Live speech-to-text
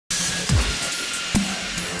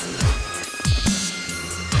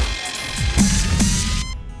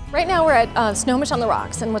Right now we're at Snohomish on the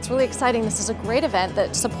Rocks, and what's really exciting, this is a great event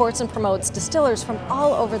that supports and promotes distillers from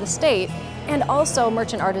all over the state and also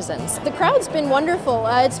merchant artisans. The crowd's been wonderful.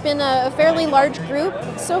 It's been a fairly large group.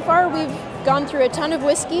 So far we've gone through a ton of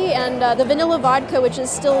whiskey and the vanilla vodka, which is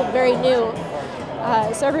still very new,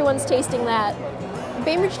 so everyone's tasting that.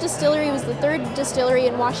 Bainbridge Distillery was the third distillery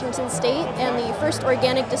in Washington State and the first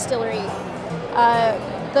organic distillery.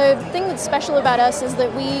 The thing that's special about us is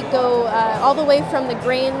that we go all the way from the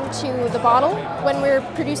grain to the bottle when we're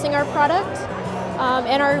producing our product,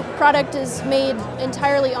 and our product is made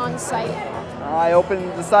entirely on site. I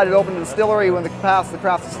decided to open a distillery when they passed the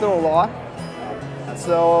craft distiller law,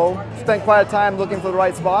 so spent quite a time looking for the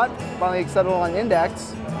right spot, finally settled on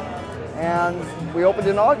Index, and we opened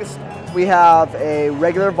in August. We have a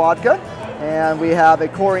regular vodka, and we have a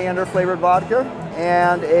coriander flavored vodka,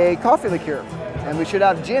 and a coffee liqueur. And we should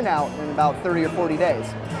have gin out in about 30 or 40 days.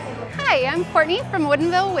 Hi, I'm Courtney from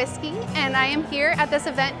Woodinville Whiskey, and I am here at this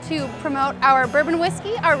event to promote our bourbon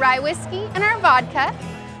whiskey, our rye whiskey, and our vodka.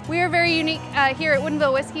 We are very unique here at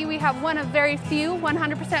Woodinville Whiskey. We have one of very few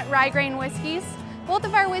 100% rye grain whiskeys. Both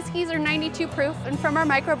of our whiskeys are 92 proof and from our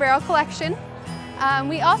microbarrel collection.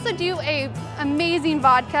 We also do an amazing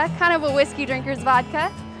vodka, kind of a whiskey drinker's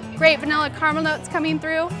vodka. Great vanilla caramel notes coming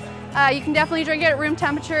through. You can definitely drink it at room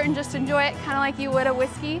temperature and just enjoy it kind of like you would a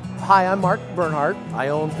whiskey. Hi, I'm Mark Bernhardt. I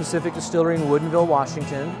own Pacific Distillery in Woodinville,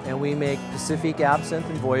 Washington, and we make Pacific Absinthe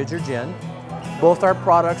and Voyager Gin. Both our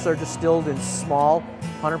products are distilled in small,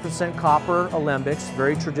 100% copper alembics,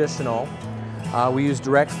 very traditional. We use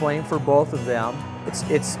direct flame for both of them.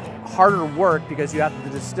 It's harder work because you have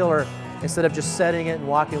the distiller, instead of just setting it and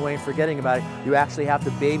walking away and forgetting about it, you actually have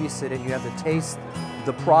to babysit it. You have to taste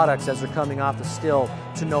the products as they're coming off the still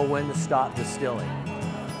to know when to stop distilling.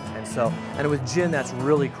 And with gin, that's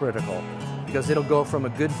really critical because it'll go from a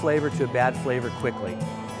good flavor to a bad flavor quickly.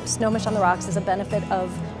 Snohomish on the Rocks is a benefit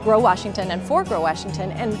of Grow Washington and for Grow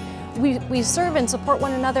Washington, and we serve and support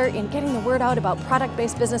one another in getting the word out about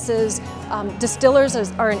product-based businesses. Distillers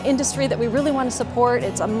are an industry that we really want to support.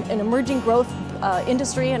 It's an emerging growth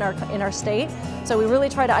industry in our state, so we really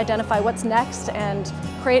try to identify what's next and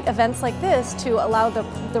create events like this to allow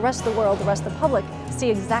the rest of the world, the rest of the public, to see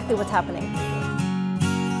exactly what's happening.